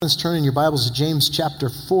Let's turn in your Bibles to James chapter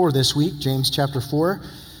 4 this week. James chapter 4.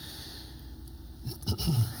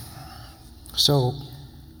 So,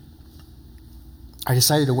 I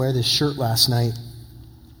decided to wear this shirt last night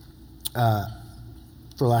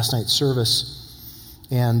for last night's service.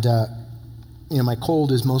 And, my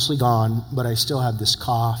cold is mostly gone, but I still have this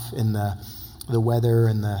cough and the weather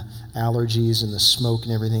and the allergies and the smoke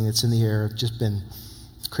and everything that's in the air. It's just been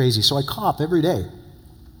crazy. So I cough every day.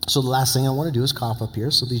 So the last thing I want to do is cough up here.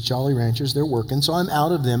 So these Jolly Ranchers, they're working. So I'm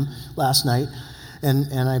out of them last night. And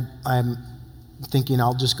I'm thinking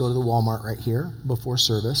I'll just go to the Walmart right here before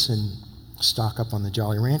service and stock up on the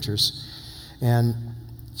Jolly Ranchers. And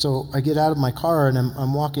so I get out of my car and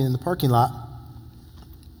I'm walking in the parking lot.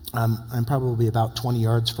 I'm probably about 20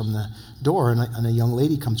 yards from the door, and a young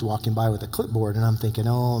lady comes walking by with a clipboard, and I'm thinking,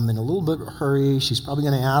 I'm in a little bit of a hurry. She's probably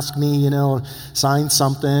going to ask me, sign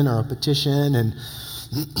something or a petition. And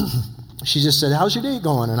she just said, "How's your day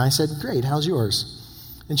going?" And I said, "Great, how's yours?"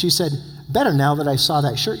 And she said, "Better now that I saw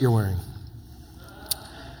that shirt you're wearing."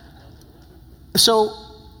 So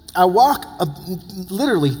I walk,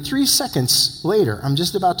 literally 3 seconds later, I'm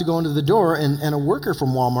just about to go into the door, and a worker from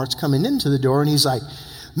Walmart's coming into the door, and he's like,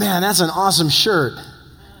 "Man, that's an awesome shirt."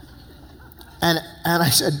 And I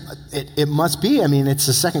said, it must be. I mean, it's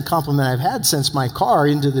the second compliment I've had since my car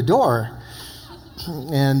into the door.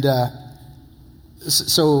 And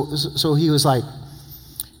so he was like,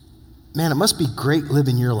 "Man, it must be great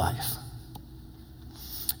living your life."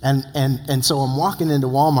 And so I'm walking into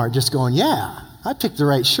Walmart just going, "Yeah, I picked the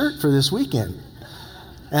right shirt for this weekend."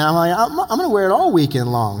 And I'm like, I'm going to wear it all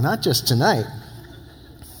weekend long, not just tonight.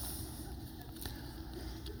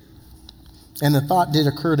 And the thought did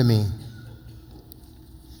occur to me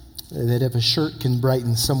that if a shirt can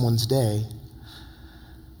brighten someone's day,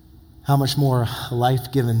 how much more a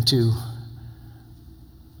life given to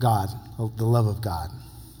God, the love of God.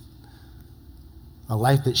 A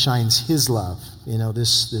life that shines His love.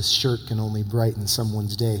 This shirt can only brighten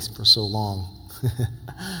someone's day for so long.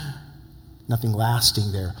 Nothing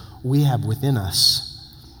lasting there. We have within us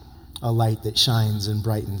a light that shines and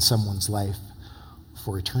brightens someone's life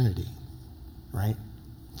for eternity. Right?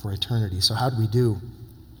 For eternity. So how'd we do?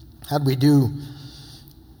 How'd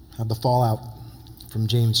the fallout from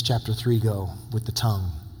James chapter 3 go with the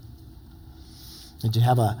tongue? Did you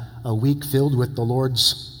have a week filled with the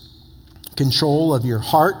Lord's control of your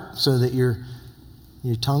heart so that your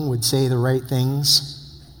tongue would say the right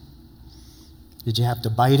things? Did you have to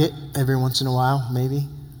bite it every once in a while, maybe,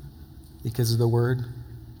 because of the word?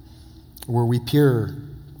 Were we pure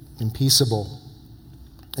and peaceable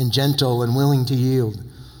and gentle and willing to yield,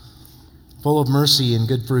 full of mercy and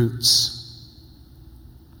good fruits?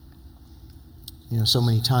 So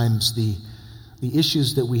many times the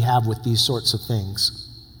issues that we have with these sorts of things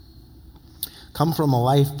come from a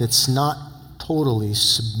life that's not totally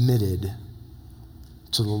submitted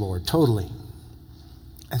to the Lord, totally.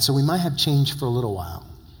 And so we might have changed for a little while.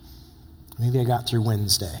 Maybe I got through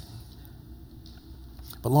Wednesday.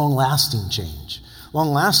 But long-lasting change,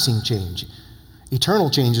 eternal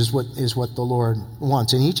change is what the Lord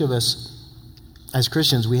wants. And each of us, as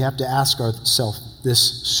Christians, we have to ask ourselves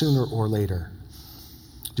this sooner or later.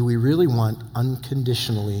 Do we really want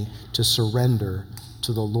unconditionally to surrender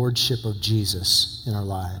to the Lordship of Jesus in our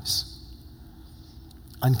lives?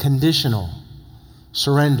 Unconditional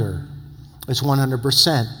surrender. It's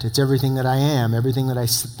 100%. It's everything that I am, everything that I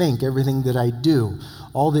think, everything that I do.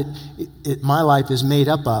 All that my life is made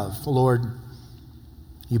up of. Lord,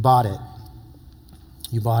 you bought it.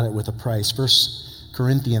 You bought it with a price. 1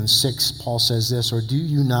 Corinthians 6, Paul says this, "Or do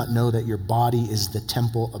you not know that your body is the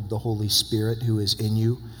temple of the Holy Spirit who is in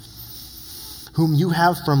you, whom you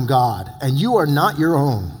have from God, and you are not your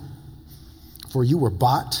own, for you were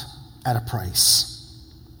bought at a price.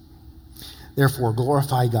 Therefore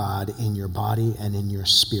glorify God in your body and in your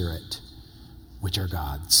spirit, which are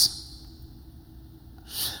God's."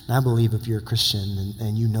 And I believe if you're a Christian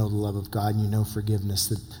and you know the love of God and you know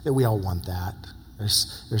forgiveness, that we all want that.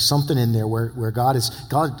 There's something in there where God is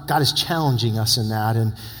challenging us in that,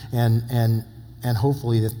 and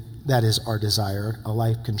hopefully that is our desire, a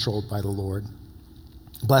life controlled by the Lord,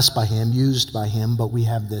 blessed by Him, used by Him. But we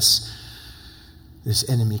have this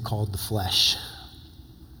enemy called the flesh.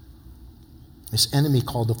 This enemy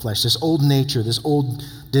called the flesh, this old nature, this old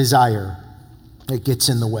desire that gets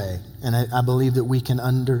in the way. And I believe that we can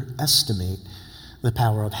underestimate the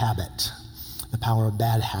power of habit, the power of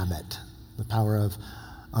bad habit, the power of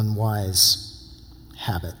unwise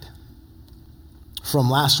habit. From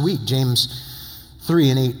last week, James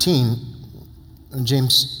 3:18,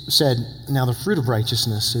 James said, "Now the fruit of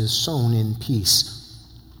righteousness is sown in peace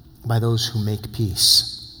by those who make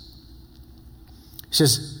peace." He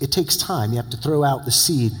says it takes time. You have to throw out the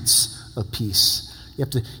seeds of peace. You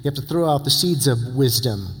have to throw out the seeds of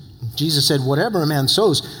wisdom. Jesus said, whatever a man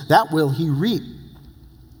sows, that will he reap.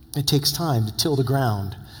 It takes time to till the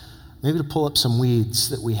ground, maybe to pull up some weeds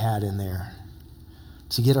that we had in there,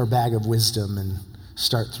 to get our bag of wisdom and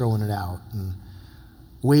start throwing it out and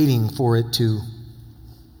waiting for it to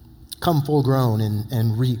come full grown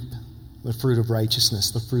and reap the fruit of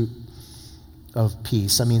righteousness, the fruit of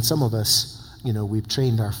peace. I mean, some of us, we've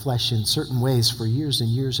trained our flesh in certain ways for years and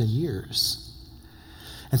years and years.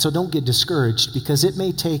 And so don't get discouraged because it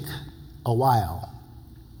may take a while.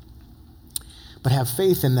 But have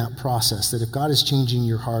faith in that process, that if God is changing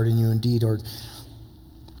your heart and you indeed are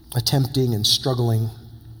attempting and struggling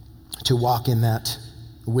to walk in that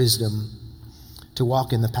wisdom, to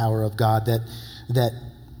walk in the power of God, that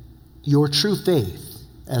your true faith,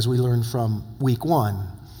 as we learned from week 1,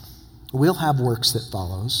 will have works that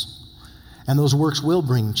follows. And those works will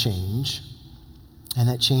bring change, and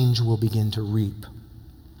that change will begin to reap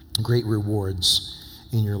great rewards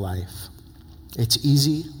in your life. It's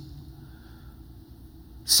easy,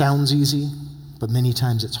 sounds easy, but many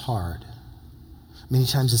times it's hard. Many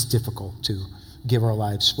times it's difficult to give our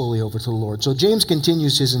lives fully over to the Lord. So James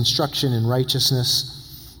continues his instruction in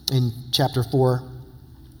righteousness in chapter 4.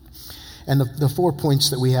 And the 4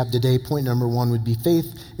 points that we have today, point number 1 would be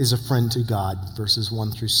faith is a friend to God, verses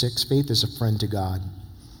 1 through 6. Faith is a friend to God.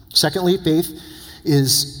 Secondly, faith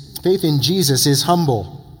in Jesus is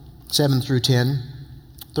humble, 7 through 10.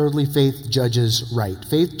 Thirdly, faith judges right.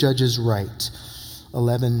 Faith judges right,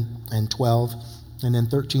 11 and 12. And then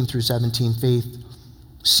 13 through 17, faith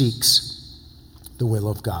seeks the will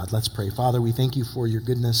of God. Let's pray. Father, we thank you for your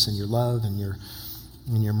goodness and your love and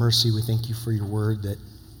your mercy. We thank you for your word that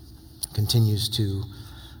continues to,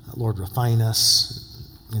 Lord, refine us,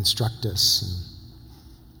 instruct us,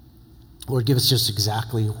 and Lord, give us just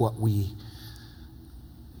exactly what we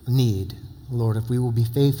need. Lord, if we will be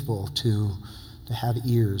faithful to have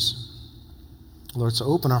ears, Lord, so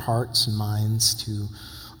open our hearts and minds to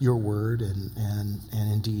your word and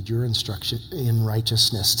indeed your instruction in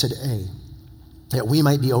righteousness today, that we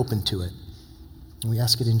might be open to it. And we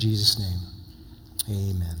ask it in Jesus' name.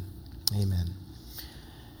 Amen. Amen.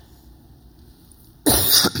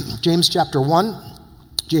 James chapter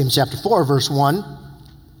 4, verse 1.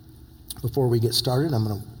 Before we get started, I'm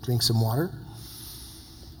going to drink some water.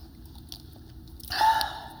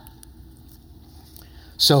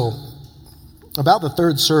 So, about the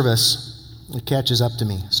third service, it catches up to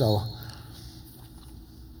me. So,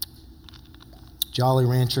 Jolly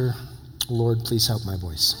Rancher, Lord, please help my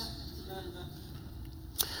voice.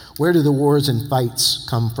 Where do the wars and fights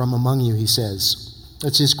come from among you, he says.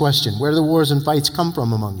 That's his question. Where do the wars and fights come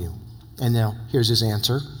from among you? And now, here's his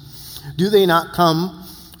answer. Do they not come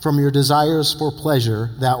from your desires for pleasure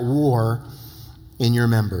that war in your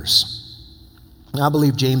members? Now, I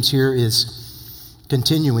believe James here is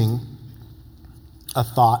continuing a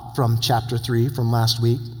thought from chapter 3 from last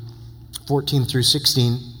week, 14 through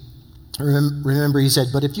 16. Remember, he said,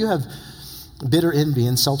 but if you have bitter envy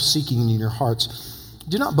and self-seeking in your hearts,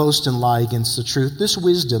 do not boast and lie against the truth. This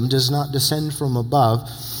wisdom does not descend from above,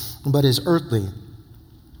 but is earthly,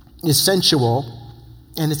 is sensual,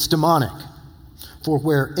 and it's demonic. For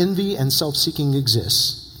where envy and self-seeking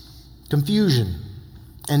exists, confusion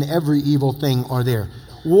and every evil thing are there.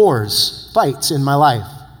 Wars, fights in my life.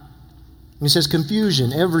 He says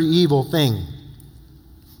confusion, every evil thing.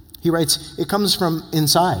 He writes, it comes from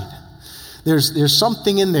inside. There's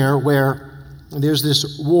something in there where there's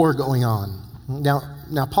this war going on.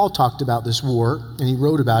 Now, Paul talked about this war, and he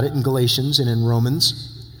wrote about it in Galatians and in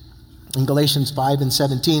Romans. In Galatians 5 and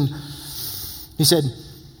 17, he said,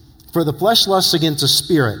 for the flesh lusts against the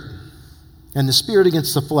spirit, and the spirit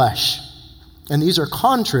against the flesh. And these are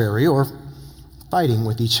contrary, or fighting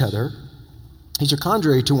with each other. These are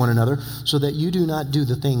contrary to one another, so that you do not do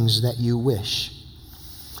the things that you wish.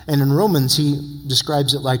 And in Romans, he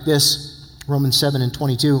describes it like this, Romans 7 and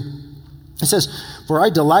 22. It says, for I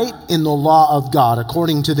delight in the law of God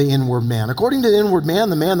according to the inward man. According to the inward man,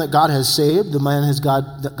 the man that God has saved, the man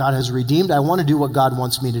that God has redeemed, I want to do what God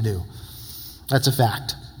wants me to do. That's a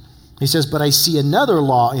fact. He says, but I see another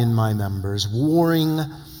law in my members, warring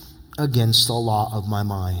against the law of my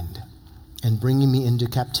mind and bringing me into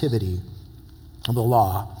captivity of the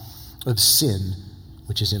law of sin,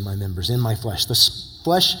 which is in my members, in my flesh. The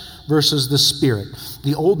flesh versus the spirit.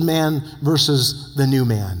 The old man versus the new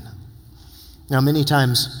man. Now, many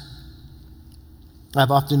times, I've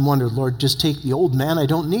often wondered, Lord, just take the old man. I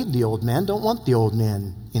don't need the old man. Don't want the old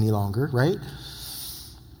man any longer, right?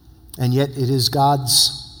 And yet, it is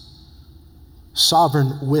God's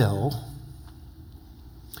sovereign will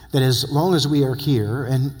that as long as we are here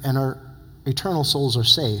and our eternal souls are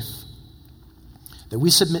safe, that we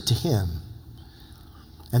submit to him,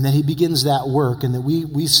 and that he begins that work, and that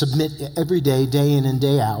we submit every day, day in and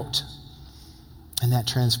day out, and that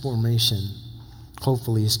transformation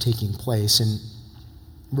hopefully is taking place. In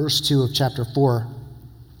verse 2 of chapter 4,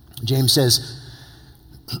 James says,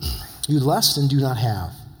 you lust and do not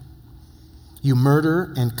have. You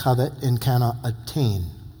murder and covet and cannot obtain.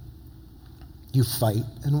 You fight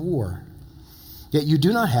and war. Yet you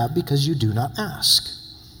do not have because you do not ask.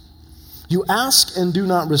 You ask and do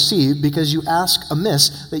not receive because you ask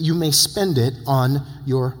amiss that you may spend it on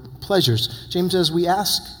your pleasures. James says we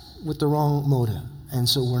ask with the wrong motive, and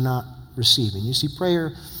so we're not receiving. You see,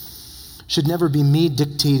 prayer should never be me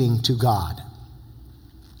dictating to God.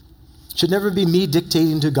 Should never be me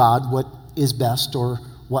dictating to God what is best or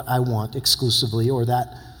what I want exclusively, or that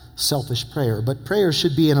selfish prayer. But prayer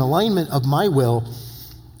should be an alignment of my will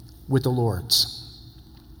with the Lord's.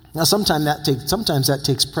 Now, sometimes that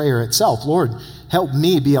takes prayer itself. Lord, help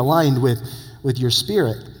me be aligned with your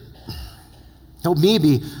Spirit. Help me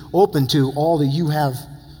be open to all that you have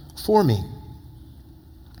for me.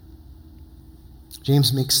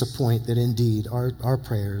 James makes the point that indeed our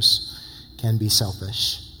prayers can be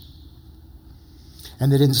selfish.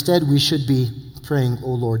 And that instead we should be praying,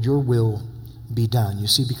 oh Lord, your will be done. You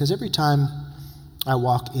see, because every time I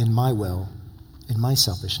walk in my will, in my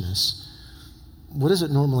selfishness, what does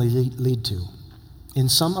it normally lead to? In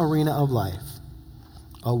some arena of life,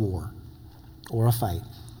 a war, or a fight,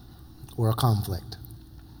 or a conflict.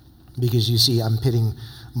 Because you see, I'm pitting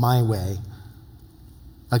my way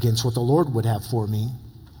against what the Lord would have for me.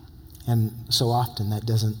 And so often that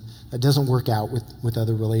doesn't work out with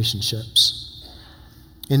other relationships.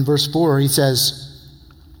 In verse 4, he says,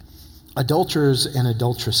 adulterers and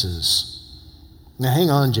adulteresses. Now hang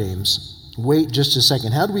on, James. Wait just a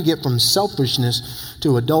second. How do we get from selfishness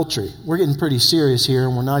to adultery? We're getting pretty serious here,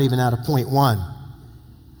 and we're not even out of point 1.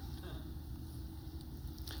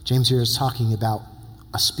 James here is talking about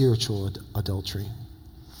a spiritual adultery,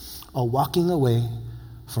 a walking away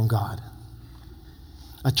from God,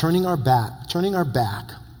 a turning our back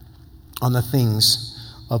on the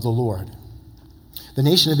things of the Lord. The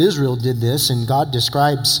nation of Israel did this, and God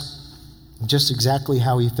describes just exactly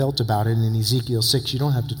how he felt about it in Ezekiel 6. You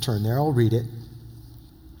don't have to turn there. I'll read it.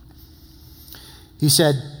 He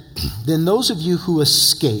said, then those of you who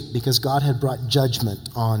escape, because God had brought judgment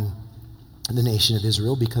on the nation of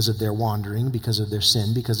Israel because of their wandering, because of their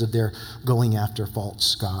sin, because of their going after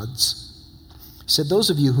false gods. He said, those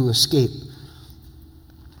of you who escape,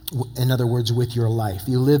 in other words, with your life,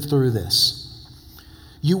 you live through this,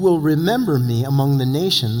 you will remember me among the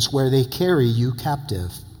nations where they carry you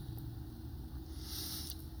captive,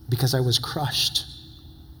 because I was crushed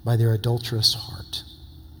by their adulterous heart,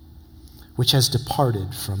 which has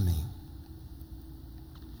departed from me.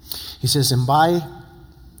 He says, and by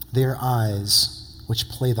their eyes, which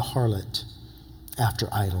play the harlot after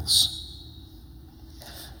idols.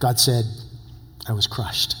 God said, I was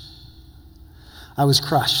crushed. I was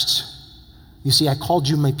crushed. You see, I called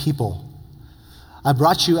you my people. I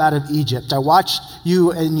brought you out of Egypt. I watched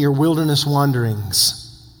you in your wilderness wanderings.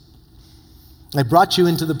 I brought you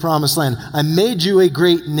into the promised land. I made you a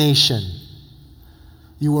great nation.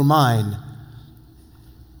 You were mine.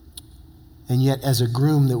 And yet, as a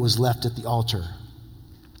groom that was left at the altar,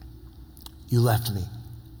 you left me.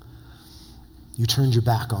 You turned your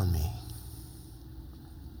back on me.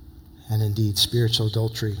 And indeed, spiritual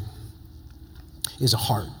adultery is a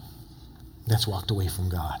heart that's walked away from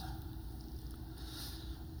God.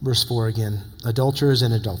 Verse 4 again, adulterers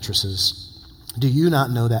and adulteresses, do you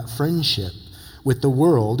not know that friendship with the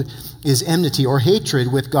world is enmity or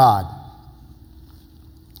hatred with God?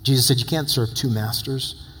 Jesus said you can't serve two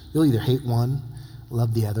masters. You'll either hate one,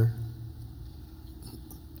 love the other.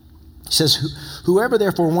 He says, whoever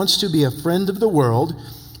therefore wants to be a friend of the world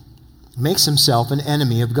makes himself an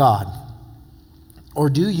enemy of God. Or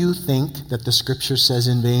do you think that the scripture says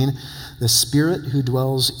in vain, the Spirit who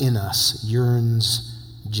dwells in us yearns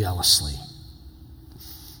jealously,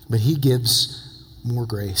 but he gives more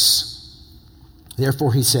grace.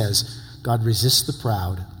 Therefore, he says, God resists the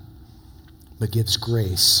proud, but gives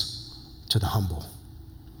grace to the humble.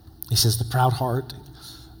 He says, the proud heart,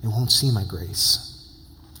 it won't see my grace.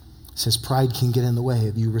 He says, pride can get in the way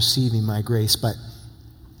of you receiving my grace, but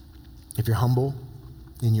if you're humble,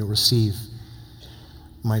 then you'll receive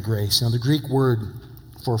my grace. Now, the Greek word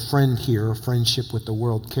for friend here, or friendship with the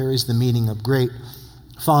world, carries the meaning of great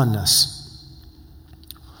fondness,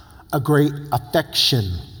 a great affection.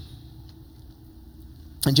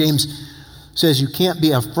 And James says you can't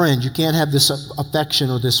be a friend, you can't have this affection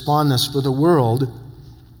or this fondness for the world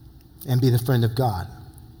and be the friend of God.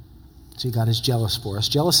 See, God is jealous for us,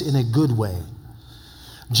 jealous in a good way.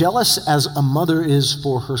 Jealous as a mother is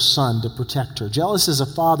for her son to protect her. Jealous as a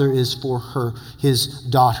father is for his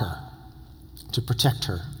daughter to protect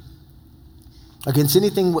her. Against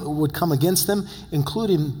anything would come against them,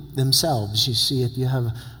 including themselves. You see, if you have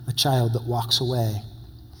a child that walks away,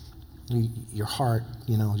 your heart,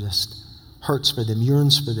 just hurts for them,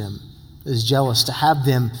 yearns for them, is jealous to have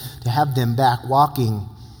them back walking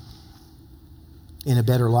in a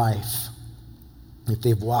better life if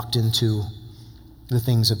they've walked into the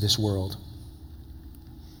things of this world.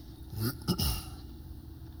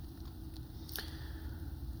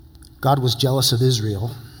 God was jealous of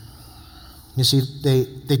Israel. You see,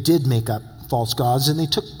 they did make up false gods, and they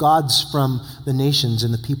took gods from the nations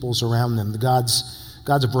and the peoples around them, the gods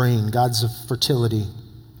of rain, gods of fertility,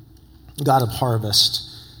 God of harvest,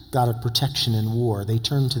 God of protection and war. They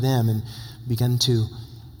turned to them and began to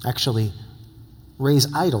actually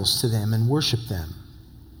raise idols to them and worship them,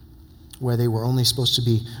 where they were only supposed to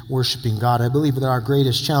be worshiping God. I believe that our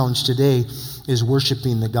greatest challenge today is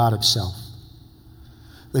worshiping the God of self.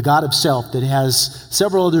 The God of self that has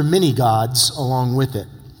several other mini gods along with it.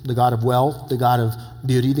 The God of wealth, the God of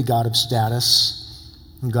beauty, the God of status,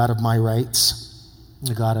 the God of my rights,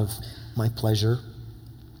 the God of my pleasure,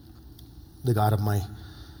 the God of my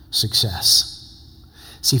success.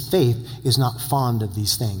 See, faith is not fond of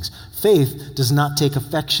these things. Faith does not take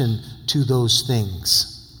affection to those things.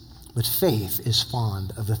 But faith is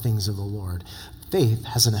fond of the things of the Lord. Faith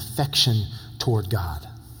has an affection toward God.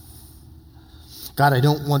 God, I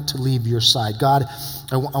don't want to leave your side. God,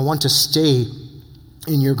 I want to stay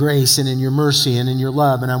in your grace and in your mercy and in your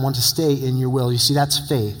love, and I want to stay in your will. You see, that's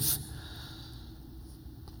faith.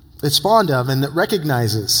 It's fond of and that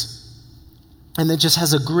recognizes and that just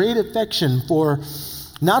has a great affection for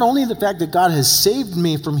not only the fact that God has saved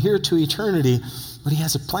me from here to eternity, but he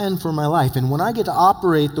has a plan for my life. And when I get to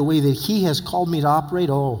operate the way that he has called me to operate,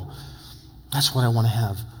 that's what I want to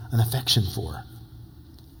have an affection for.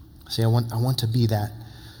 See, I want to be that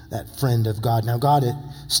friend of God. Now, God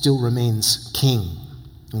still remains King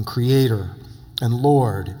and Creator and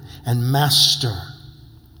Lord and Master.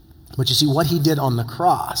 But you see, what he did on the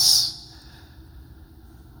cross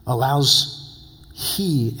allows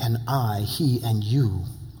he and you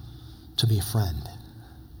to be a friend.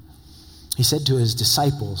 He said to his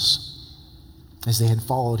disciples, as they had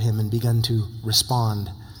followed him and begun to respond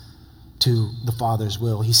to the Father's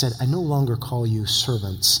will, he said, I no longer call you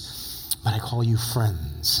servants, but I call you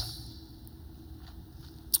friends,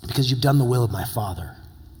 because you've done the will of my Father.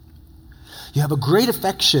 You have a great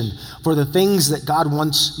affection for the things that God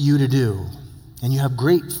wants you to do, and you have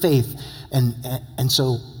great faith, and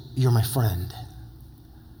so you're my friend.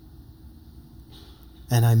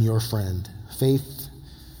 And I'm your friend. Faith,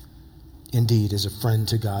 indeed, is a friend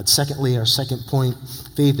to God. Secondly, our second point,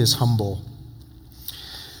 faith is humble.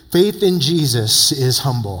 Faith in Jesus is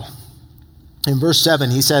humble. In verse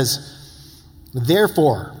 7, he says,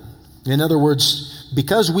 therefore, in other words,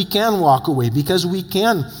 because we can walk away, because we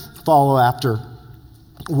can follow after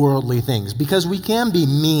worldly things, because we can be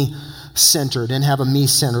me-centered and have a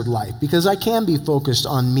me-centered life, because I can be focused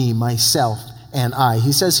on me, myself, and I.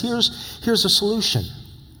 He says, here's a solution.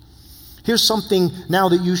 Here's something now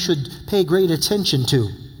that you should pay great attention to.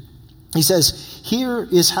 He says, here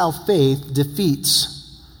is how faith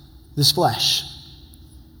defeats this flesh.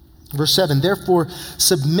 Verse 7, therefore,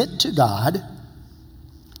 submit to God,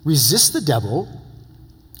 resist the devil,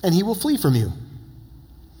 and he will flee from you.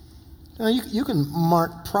 Now, you can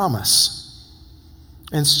mark promise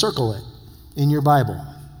and circle it in your Bible.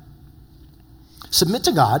 Submit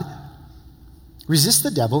to God, resist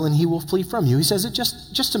the devil, and he will flee from you. He says it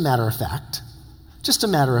just a matter of fact. Just a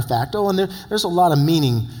matter of fact. And there's a lot of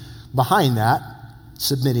meaning behind that,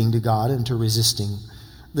 submitting to God and to resisting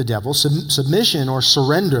the devil. Submission or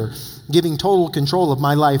surrender, giving total control of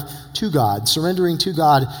my life to God, surrendering to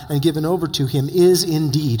God and given over to him is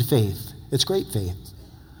indeed faith. It's great faith.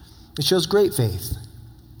 It shows great faith.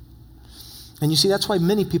 And you see, that's why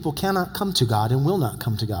many people cannot come to God and will not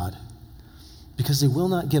come to God, because they will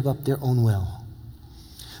not give up their own will.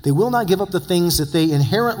 They will not give up the things that they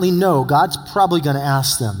inherently know God's probably going to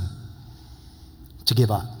ask them to give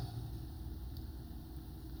up.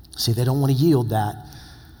 See, they don't want to yield that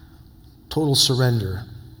total surrender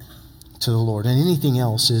to the Lord. And anything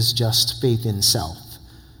else is just faith in self,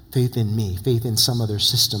 faith in me, faith in some other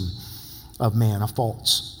system of man, a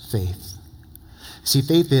false faith. See,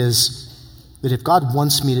 faith is that if God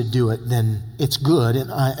wants me to do it, then it's good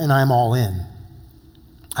and I'm all in.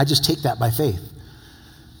 I just take that by faith.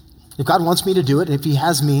 If God wants me to do it, and if he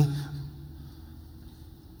has me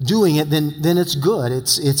doing it, then it's good.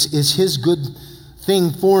 It's his good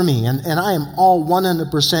thing for me. And I am all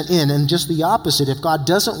 100% in. And just the opposite, if God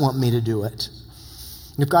doesn't want me to do it,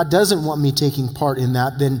 if God doesn't want me taking part in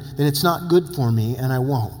that, then it's not good for me and I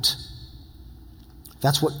won't.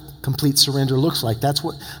 That's what complete surrender looks like. That's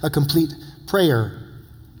what a complete prayer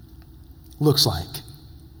looks like.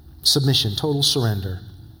 Submission, total surrender.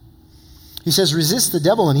 He says, resist the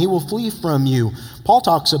devil and he will flee from you. Paul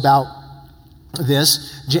talks about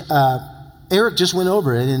this. Eric just went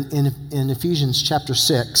over it in Ephesians chapter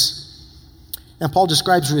 6. And Paul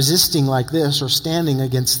describes resisting like this, or standing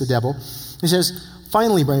against the devil. He says,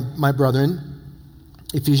 finally, my brethren,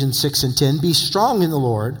 Ephesians 6 and 10, be strong in the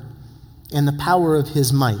Lord and the power of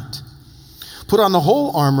his might. Put on the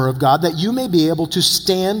whole armor of God that you may be able to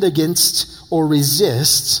stand against or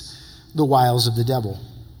resist the wiles of the devil.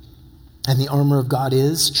 And the armor of God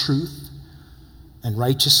is truth and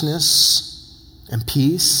righteousness and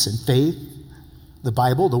peace and faith. The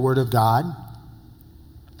Bible, the Word of God,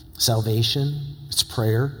 salvation, it's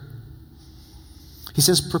prayer. He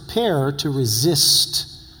says, prepare to resist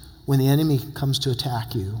when the enemy comes to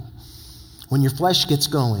attack you. When your flesh gets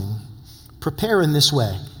going, prepare in this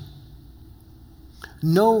way.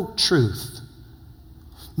 Know truth.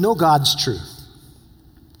 Know God's truth.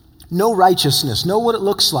 Know righteousness. Know what it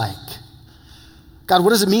looks like. God,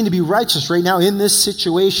 what does it mean to be righteous right now in this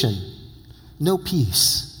situation? Know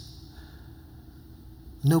peace.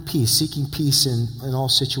 Know peace, seeking peace in all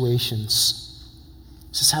situations.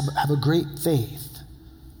 He says, have a great faith.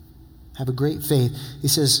 Have a great faith. He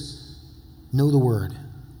says, know the Word.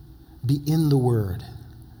 Be in the Word.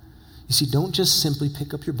 You see, don't just simply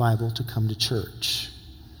pick up your Bible to come to church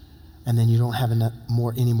and then you don't have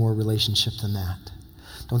any more relationship than that.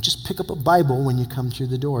 Don't just pick up a Bible when you come through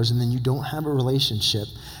the doors and then you don't have a relationship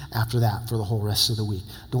after that for the whole rest of the week.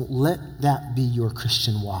 Don't let that be your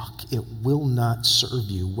Christian walk. It will not serve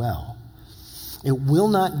you well. It will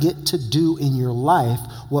not get to do in your life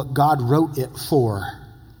what God wrote it for.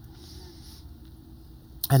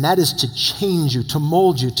 And that is to change you, to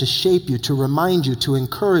mold you, to shape you, to remind you, to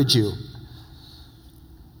encourage you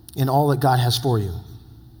in all that God has for you.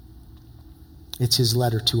 It's his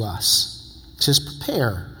letter to us. It says,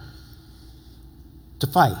 prepare to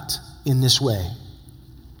fight in this way.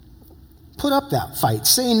 Put up that fight.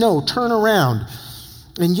 Say no. Turn around.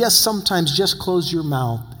 And yes, sometimes just close your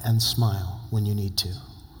mouth and smile when you need to.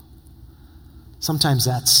 Sometimes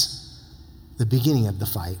that's the beginning of the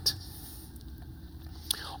fight.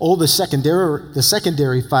 Oh, the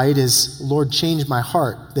secondary fight is, Lord, change my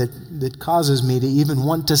heart that causes me to even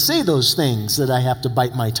want to say those things that I have to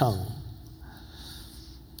bite my tongue.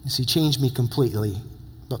 You see, change me completely.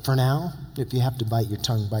 But for now, if you have to bite your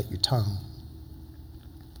tongue, bite your tongue.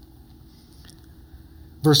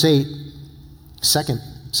 Verse 8, second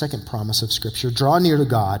promise of Scripture, draw near to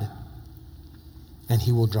God, and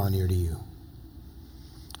he will draw near to you.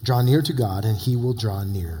 Draw near to God, and he will draw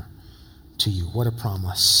near to you. What a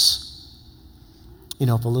promise. You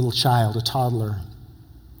know, if a little child, a toddler,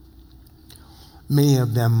 many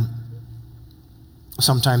of them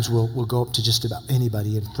sometimes will go up to just about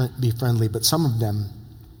anybody and be friendly, but some of them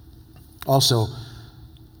also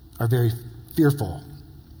are very fearful.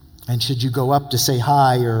 And should you go up to say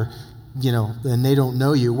hi or, and they don't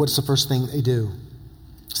know you, what's the first thing they do?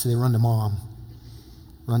 So they run to mom,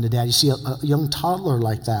 run to dad. You see a young toddler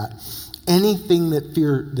like that, anything that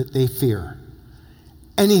they fear,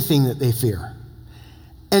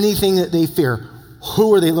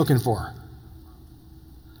 who are they looking for?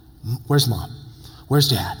 Where's mom? Where's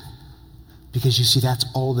dad? Because you see, that's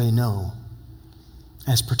all they know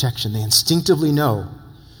as protection. They instinctively know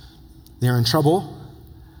they're in trouble.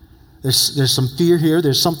 There's some fear here.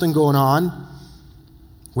 There's something going on.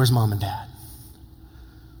 Where's mom and dad?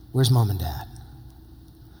 Where's mom and dad?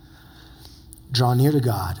 Draw near to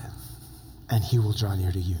God, and he will draw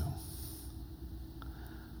near to you.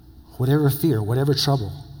 Whatever fear, whatever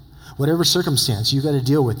trouble, whatever circumstance you got to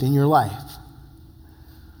deal with in your life,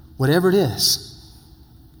 whatever it is,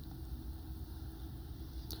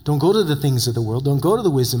 don't go to the things of the world. Don't go to the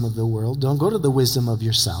wisdom of the world. Don't go to the wisdom of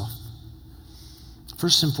yourself.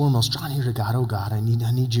 First and foremost, draw near to God. Oh God, I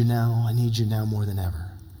need you now. I need you now more than ever.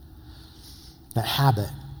 That habit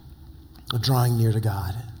of drawing near to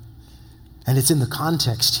God. And it's in the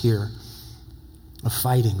context here of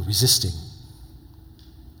fighting, resisting.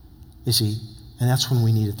 You see, and that's when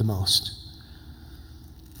we need it the most.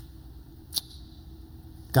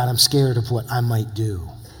 God, I'm scared of what I might do.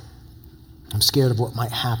 I'm scared of what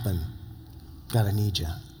might happen. God, I need you.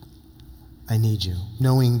 I need you,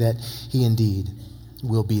 knowing that he indeed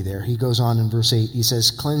will be there. He goes on in verse 8, he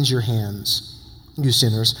says, cleanse your hands, you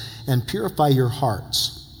sinners, and purify your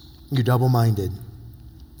hearts, you double-minded.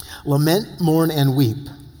 Lament, mourn, and weep.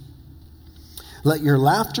 Let your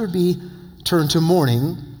laughter be turned to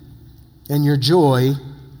mourning, and your joy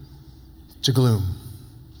to gloom.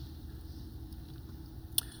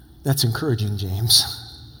 That's encouraging, James.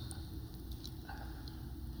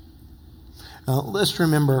 Let's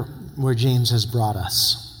remember where James has brought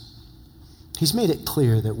us. He's made it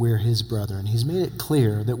clear that we're his brethren. He's made it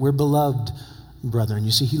clear that we're beloved brethren.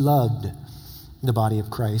 You see, he loved the body of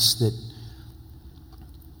Christ that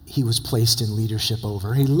he was placed in leadership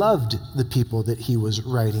over. He loved the people that he was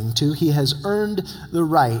writing to. He has earned the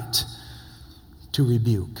right to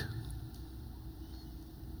rebuke.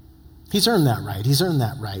 He's earned that right. He's earned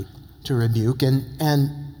that right to rebuke.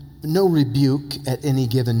 And no rebuke at any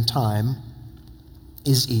given time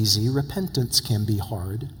is easy. Repentance can be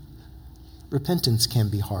hard. Repentance can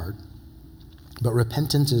be hard. But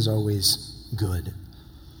repentance is always good.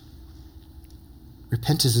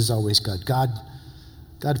 Repentance is always good. God,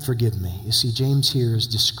 forgive me. You see, James here is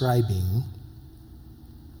describing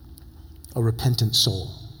a repentant soul.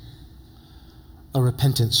 A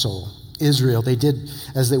repentant soul. Israel, they did,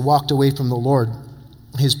 as they walked away from the Lord,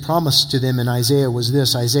 his promise to them in Isaiah was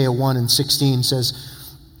this. Isaiah 1:16 says,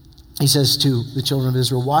 he says to the children of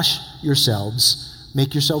Israel, wash yourselves,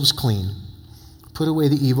 make yourselves clean, put away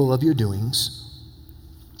the evil of your doings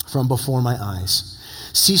from before my eyes.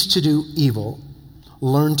 Cease to do evil,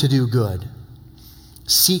 learn to do good.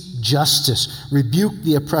 Seek justice, rebuke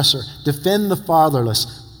the oppressor, defend the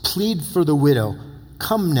fatherless, plead for the widow.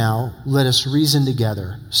 Come now, let us reason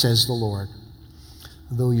together, says the Lord.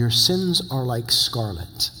 Though your sins are like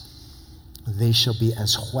scarlet, they shall be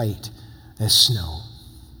as white as snow.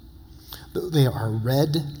 Though they are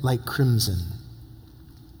red like crimson,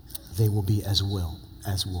 they will be as wool.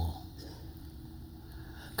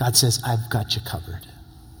 God says, I've got you covered.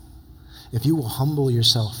 If you will humble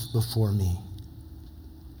yourself before me,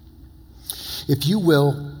 if you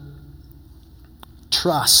will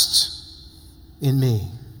trust in me,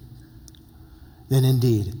 then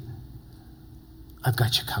indeed, I've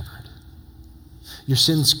got you covered. Your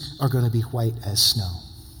sins are going to be white as snow.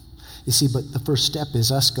 You see, but the first step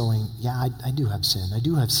is us going, yeah, I do have sin. I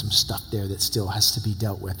do have some stuff there that still has to be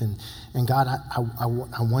dealt with. And God,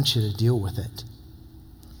 I want you to deal with it.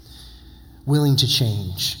 Willing to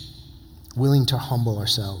change. Willing to humble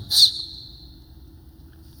ourselves.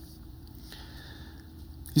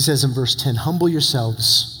 He says in verse 10, humble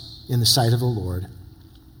yourselves in the sight of the Lord,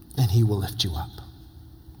 and he will lift you up.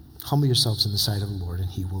 Humble yourselves in the sight of the Lord, and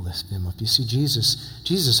he will lift him up. You see,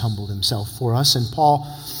 Jesus humbled himself for us, and Paul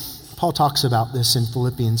talks about this in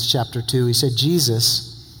Philippians chapter 2. He said,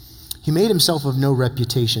 he made himself of no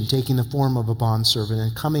reputation, taking the form of a bondservant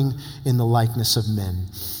and coming in the likeness of men.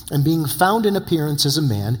 And being found in appearance as a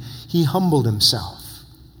man, he humbled himself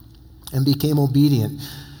and became obedient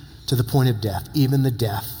to the point of death, even the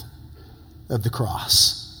death of the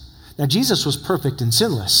cross. Now, Jesus was perfect and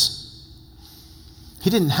sinless. He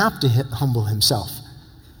didn't have to humble himself.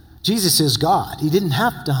 Jesus is God. He didn't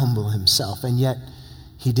have to humble himself, and yet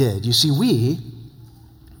he did. You see,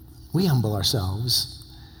 we humble ourselves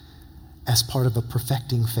as part of a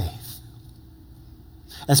perfecting faith,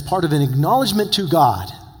 as part of an acknowledgement to God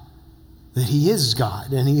that he is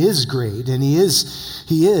God, and he is great, and he is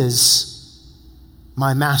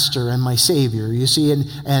my master and my savior. You see, and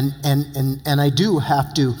I do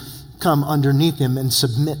have to come underneath him and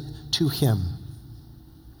submit to him,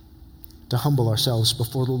 to humble ourselves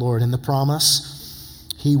before the Lord. And the promise,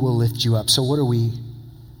 he will lift you up. So what are we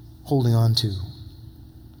holding on to?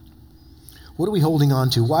 What are we holding on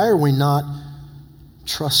to? Why are we not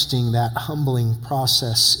trusting that humbling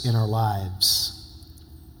process in our lives?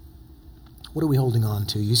 What are we holding on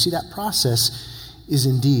to? You see, that process is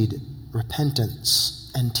indeed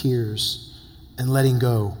repentance and tears and letting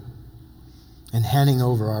go and handing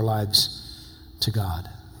over our lives to God.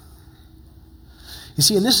 You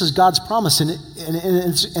see, and this is God's promise, and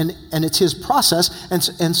it's his process,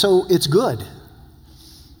 and so it's good.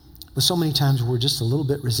 But so many times we're just a little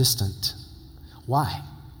bit resistant. Why?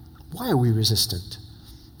 Why are we resistant?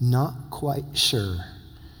 Not quite sure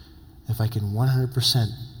if I can 100%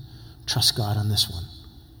 trust God on this one.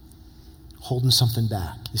 Holding something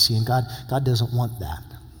back. You see, and God doesn't want that.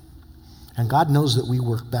 And God knows that we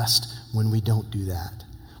work best when we don't do that.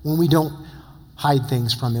 When we don't hide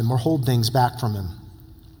things from him or hold things back from him.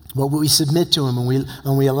 But we submit to him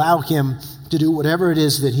and we allow him to do whatever it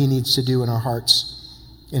is that he needs to do in our hearts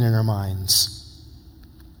and in our minds.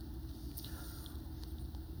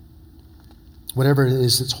 Whatever it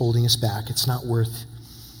is that's holding us back, it's not worth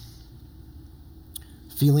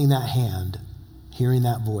feeling that hand, hearing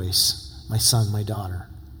that voice. My son, my daughter,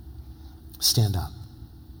 stand up.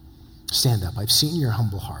 Stand up. I've seen your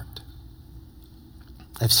humble heart.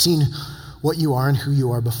 I've seen what you are and who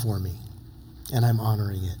you are before me, and I'm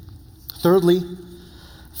honoring it. Thirdly,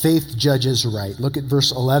 faith judges right. Look at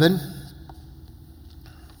verse 11.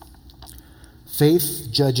 Faith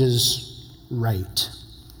judges right.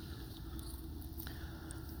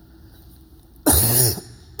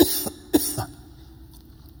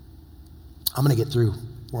 I'm going to get through.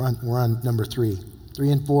 We're on number 3.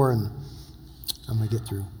 3 and 4, and I'm going to get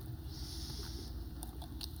through.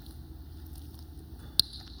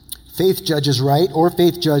 Faith judges right, or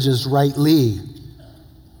faith judges rightly.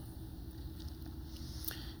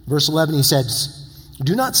 Verse 11, he says,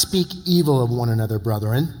 do not speak evil of one another,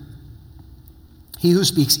 brethren. He who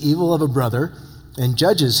speaks evil of a brother and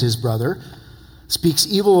judges his brother speaks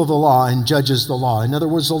evil of the law and judges the law. In other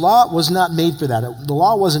words, the law was not made for that. The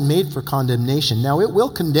law wasn't made for condemnation. Now, it will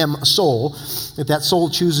condemn a soul if that soul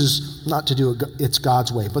chooses not to do it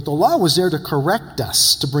God's way. But the law was there to correct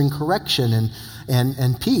us, to bring correction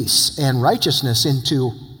and peace and righteousness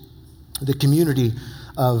into the community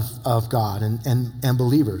of God and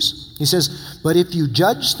believers. He says, but if you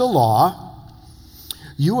judge the law,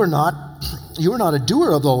 you are not a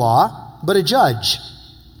doer of the law, but a judge.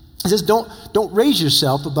 He says, don't raise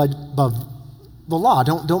yourself above the law.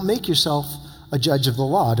 Don't make yourself a judge of the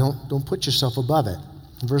law. Don't put yourself above it.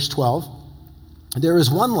 In verse 12, there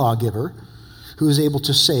is one lawgiver who is able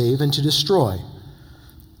to save and to destroy.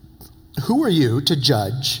 Who are you to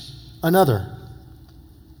judge another?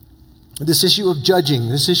 This issue of judging,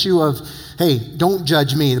 this issue of, hey, don't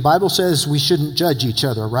judge me. The Bible says we shouldn't judge each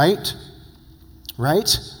other, right?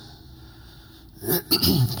 Right?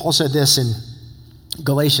 Paul said this in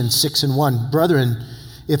Galatians 6:1, brethren,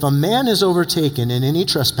 if a man is overtaken in any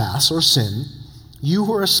trespass or sin, you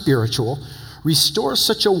who are spiritual, restore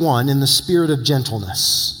such a one in the spirit of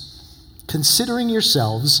gentleness, considering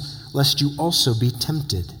yourselves, lest you also be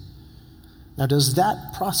tempted. Now, does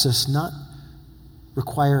that process not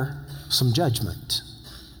require some judgment?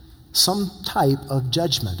 Some type of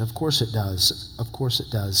judgment. Of course it does. Of course it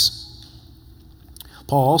does.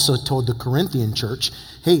 Paul also told the Corinthian church,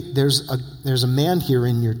 hey, there's a man here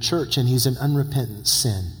in your church and he's an unrepentant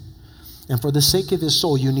sin. And for the sake of his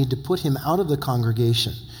soul, you need to put him out of the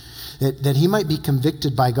congregation, that he might be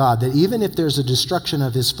convicted by God, that even if there's a destruction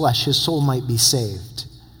of his flesh, his soul might be saved.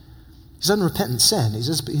 He's unrepentant sin. He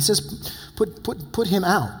says put him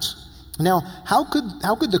out. Now, how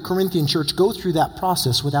could the Corinthian church go through that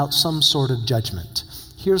process without some sort of judgment?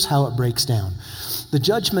 Here's how it breaks down. The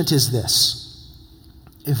judgment is this.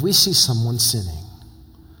 If we see someone sinning,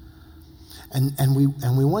 and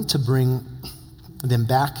we want to bring them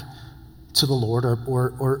back to the Lord,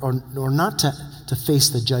 or not to face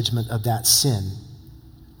the judgment of that sin,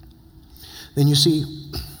 then you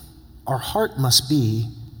see, our heart must be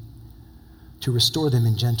to restore them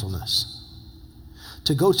in gentleness,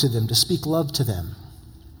 to go to them, to speak love to them,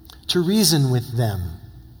 to reason with them,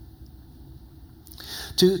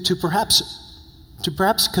 to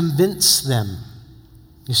perhaps convince them.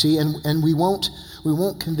 You see, and we won't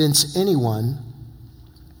convince anyone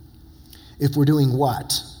if we're doing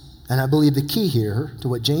what? And I believe the key here to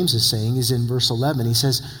what James is saying is in verse 11. He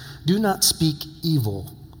says, do not speak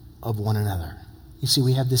evil of one another. You see,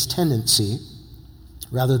 we have this tendency,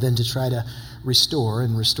 rather than to try to restore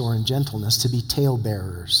in gentleness, to be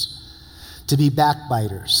talebearers, to be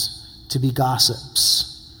backbiters, to be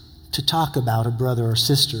gossips, to talk about a brother or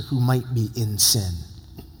sister who might be in sin.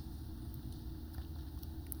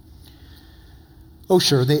 Oh,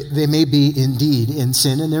 sure, they may be indeed in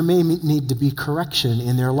sin, and there may need to be correction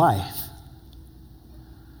in their life.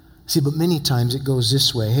 See, but many times it goes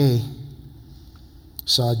this way. Hey,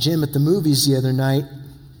 saw Jim at the movies the other night.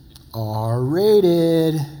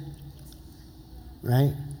 R-rated.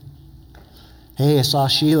 Right? Hey, I saw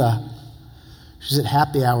Sheila. She was at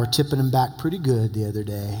happy hour tipping him back pretty good the other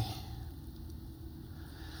day.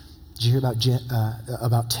 Did you hear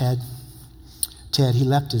about Ted? Ted, he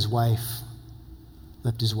left his wife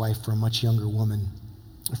for a much younger woman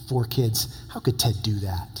with 4 kids. How could Ted do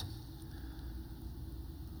that?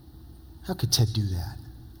 How could Ted do that?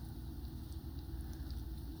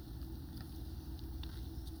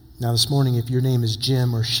 Now this morning, if your name is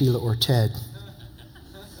Jim or Sheila or Ted,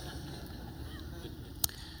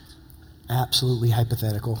 absolutely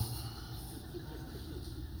hypothetical.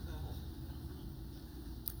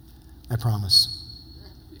 I promise.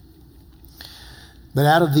 But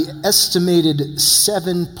out of the estimated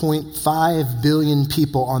 7.5 billion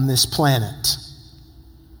people on this planet,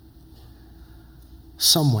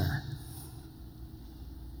 somewhere,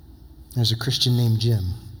 there's a Christian named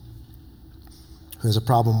Jim who has a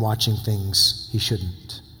problem watching things he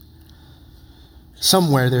shouldn't.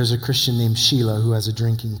 Somewhere there's a Christian named Sheila who has a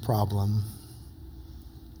drinking problem.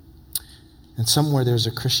 And somewhere there's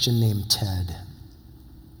a Christian named Ted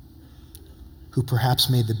who perhaps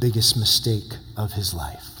made the biggest mistake of his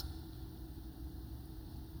life.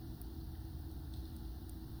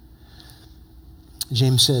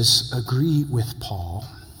 James says, agree with Paul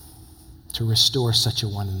to restore such a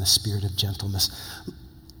one in the spirit of gentleness.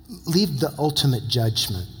 Leave the ultimate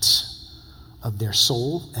judgment of their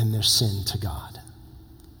soul and their sin to God.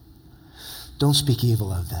 Don't speak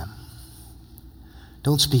evil of them.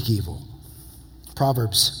 Don't speak evil.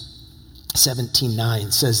 Proverbs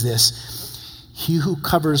 17:9 says this, he who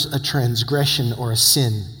covers a transgression or a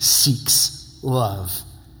sin seeks love.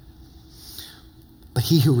 But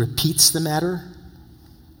he who repeats the matter,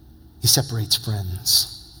 he separates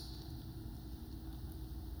friends.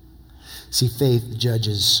 See, faith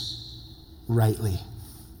judges rightly.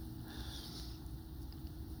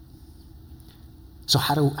 So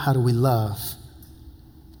how do we love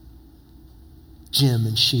Jim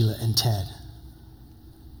and Sheila and Ted?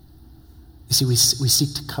 You see, we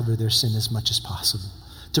seek to cover their sin as much as possible,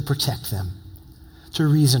 to protect them, to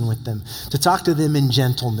reason with them, to talk to them in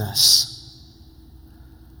gentleness,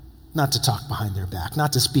 not to talk behind their back,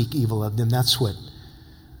 not to speak evil of them. That's what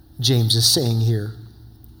James is saying here.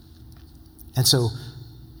 And so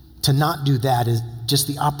to not do that is just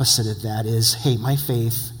the opposite of that is, hey, my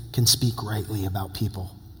faith can speak rightly about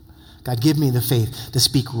people. God, give me the faith to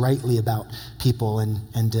speak rightly about people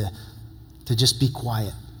and to just be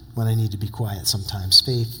quiet when I need to be quiet sometimes.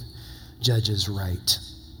 Faith judges right.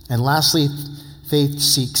 And lastly, faith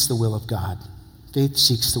seeks the will of God. Faith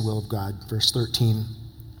seeks the will of God. Verse 13,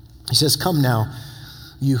 he says, come now,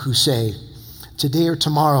 you who say, today or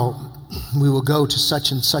tomorrow we will go to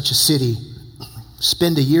such and such a city,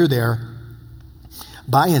 spend a year there,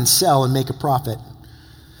 buy and sell and make a profit.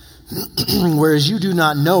 Whereas you do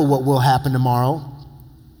not know what will happen tomorrow.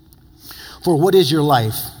 For what is your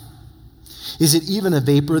life? Is it even a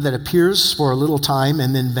vapor that appears for a little time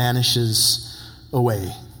and then vanishes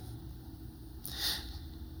away?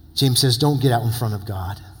 James says, don't get out in front of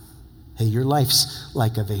God. Hey, your life's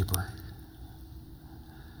like a vapor.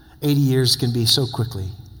 80 years can be so quickly.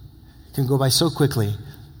 Can go by so quickly.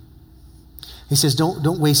 He says,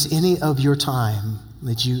 don't waste any of your time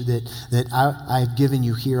that I've given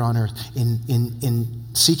you here on earth in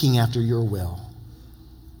seeking after your will.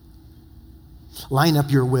 Line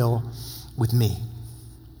up your will with me.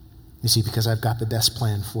 You see, because I've got the best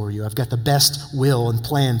plan for you. I've got the best will and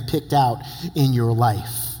plan picked out in your life.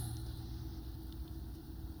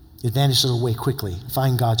 It vanishes away quickly.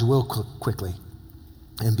 Find God's will quickly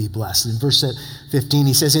and be blessed. In verse 15,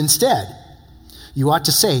 he says, instead, you ought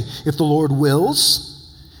to say, if the Lord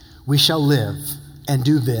wills, we shall live and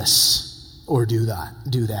do this or do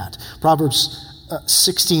that. Proverbs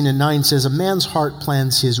 16:9 says, a man's heart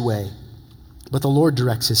plans his way, but the Lord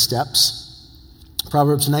directs his steps.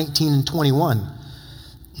 Proverbs 19:21,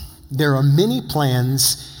 there are many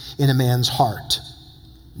plans in a man's heart.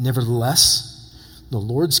 Nevertheless, the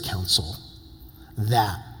Lord's counsel,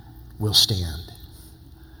 that will stand.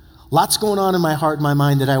 Lots going on in my heart and my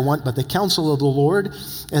mind that I want, but the counsel of the Lord,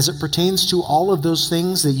 as it pertains to all of those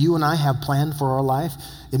things that you and I have planned for our life,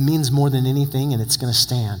 it means more than anything, and it's going to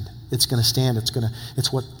stand. It's going to stand.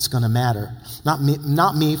 It's what's going to matter.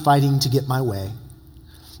 Not me fighting to get my way,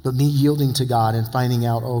 but me yielding to God and finding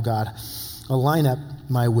out, oh God, align up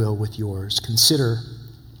my will with yours. Consider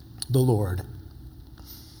the Lord.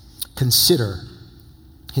 Consider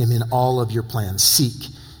him in all of your plans. Seek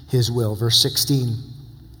his will. Verse 16.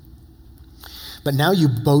 But now you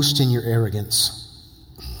boast in your arrogance.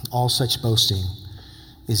 All such boasting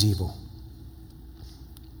is evil.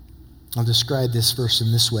 I'll describe this verse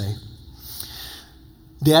in this way.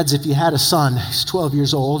 Dads, if you had a son, he's 12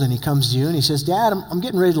 years old, and he comes to you and he says, Dad, I'm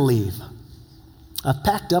getting ready to leave. I've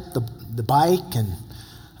packed up the bike and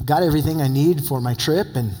I've got everything I need for my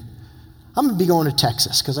trip, and I'm going to be going to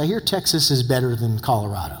Texas because I hear Texas is better than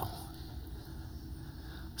Colorado.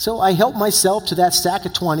 So I help myself to that stack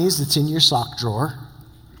of 20s that's in your sock drawer.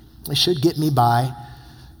 It should get me by,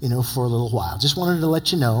 for a little while. Just wanted to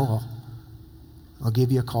let you know. I'll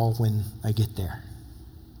give you a call when I get there.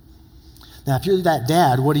 Now, if you're that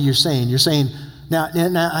dad, what are you saying? You're saying, now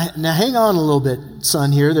hang on a little bit,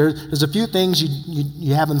 son, here. There's a few things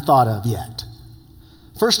you haven't thought of yet.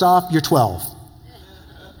 First off, you're 12.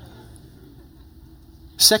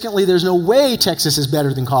 Secondly, there's no way Texas is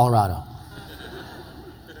better than Colorado.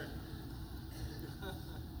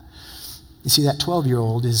 You see, that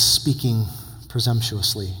 12-year-old is speaking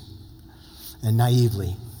presumptuously and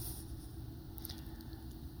naively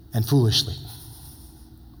and foolishly.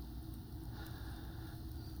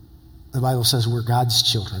 The Bible says we're God's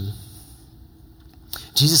children.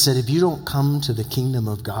 Jesus said, if you don't come to the kingdom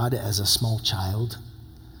of God as a small child,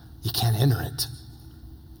 you can't enter it.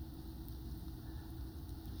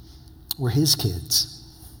 We're his kids.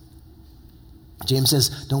 James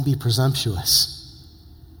says, don't be presumptuous.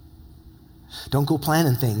 Don't go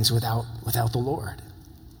planning things without the Lord.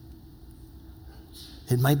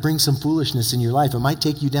 It might bring some foolishness in your life. It might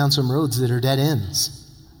take you down some roads that are dead ends.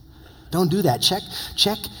 Don't do that.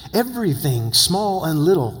 Check everything, small and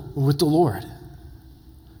little, with the Lord.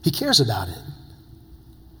 He cares about it.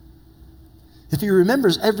 If he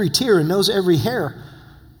remembers every tear and knows every hair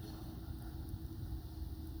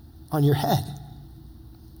on your head,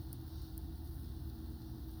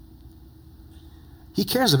 he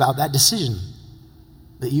cares about that decision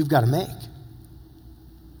that you've got to make.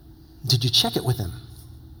 Did you check it with him?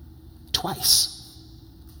 Twice.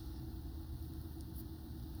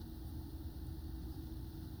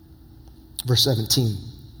 Verse 17.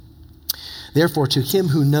 Therefore, to him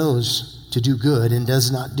who knows to do good and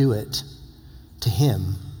does not do it, to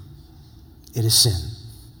him it is sin.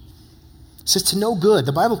 It says to know good.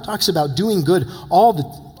 The Bible talks about doing good all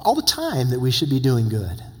the time, that we should be doing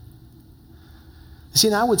good. See,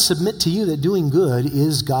 and I would submit to you that doing good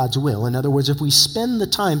is God's will. In other words, if we spend the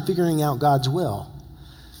time figuring out God's will,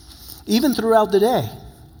 even throughout the day,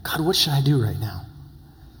 God, what should I do right now?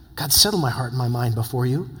 God, settle my heart and my mind before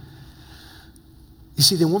you. You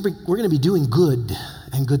see, then we're going to be doing good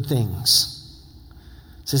and good things.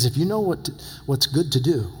 It says if you know what's good to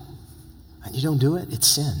do and you don't do it, it's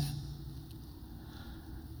sin.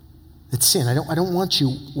 It's sin. I don't want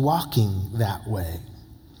you walking that way.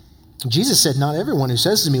 Jesus said, not everyone who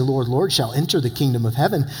says to me, Lord, Lord, shall enter the kingdom of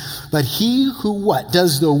heaven, but he who what?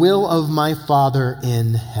 Does the will of my Father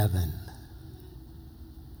in heaven.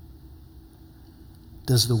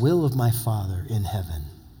 Does the will of my Father in heaven.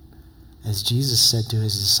 As Jesus said to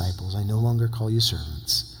his disciples, I no longer call you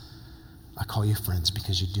servants. I call you friends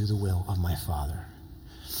because you do the will of my Father.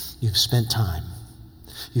 You've spent time.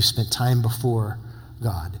 You've spent time before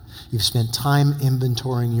God. You've spent time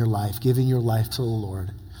inventorying your life, giving your life to the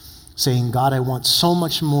Lord, saying, God, I want so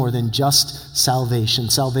much more than just salvation.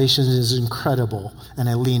 Salvation is incredible, and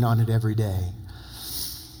I lean on it every day.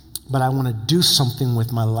 But I want to do something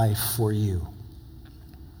with my life for you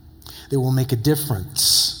that will make a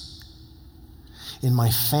difference in my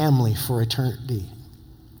family for eternity,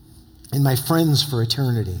 in my friends for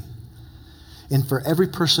eternity, and for every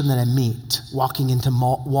person that I meet walking into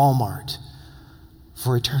Walmart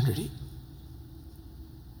for eternity.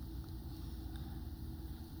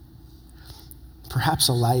 Perhaps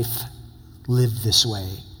a life lived this way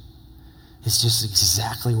is just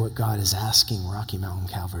exactly what God is asking Rocky Mountain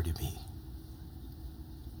Calvary to be.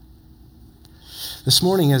 This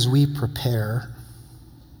morning, as we prepare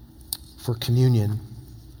for communion,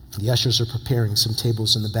 the ushers are preparing some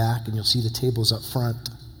tables in the back, and you'll see the tables up front.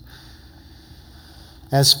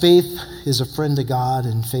 As faith is a friend to God,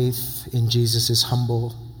 and faith in Jesus is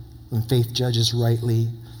humble, and faith judges rightly,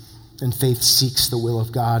 and faith seeks the will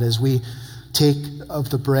of God, as we take of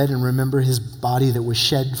the bread and remember his body that was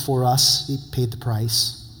shed for us, he paid the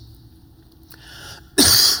price.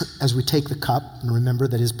 As we take the cup and remember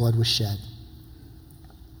that his blood was shed,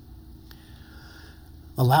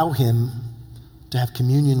 allow him to have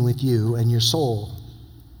communion with you and your soul,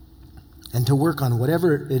 and to work on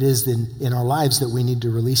whatever it is in our lives that we need to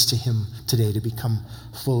release to him today to become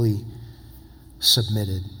fully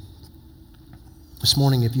submitted. This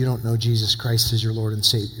morning, if you don't know Jesus Christ as your Lord and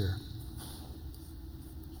Savior,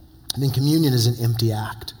 then communion is an empty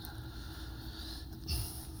act.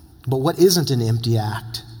 But what isn't an empty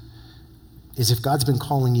act is if God's been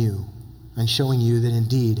calling you and showing you that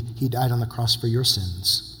indeed he died on the cross for your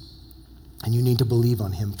sins, and you need to believe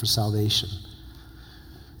on him for salvation.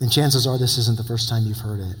 And chances are this isn't the first time you've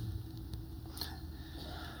heard it.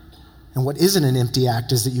 And what isn't an empty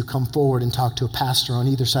act is that you come forward and talk to a pastor on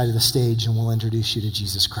either side of the stage, and we'll introduce you to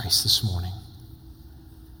Jesus Christ this morning.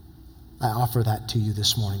 I offer that to you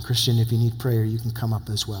this morning. Christian, if you need prayer, you can come up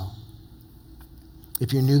as well.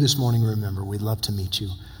 If you're new this morning, remember, we'd love to meet you.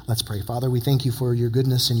 Let's pray. Father, we thank you for your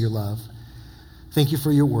goodness and your love. Thank you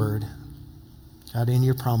for your word, God, in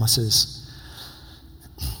your promises.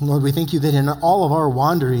 Lord, we thank you that in all of our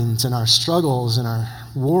wanderings and our struggles and our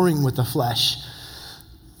warring with the flesh,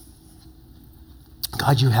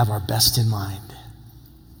 God, you have our best in mind.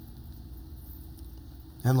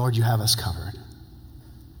 And Lord, you have us covered.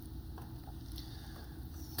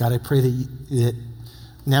 God, I pray that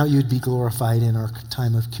now you'd be glorified in our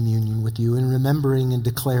time of communion with you, in remembering and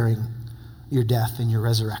declaring your death and your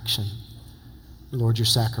resurrection. Lord, your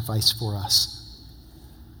sacrifice for us.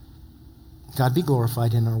 God, be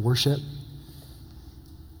glorified in our worship.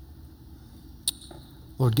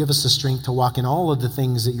 Lord, give us the strength to walk in all of the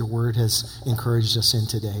things that your word has encouraged us in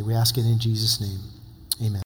today. We ask it in Jesus' name. Amen.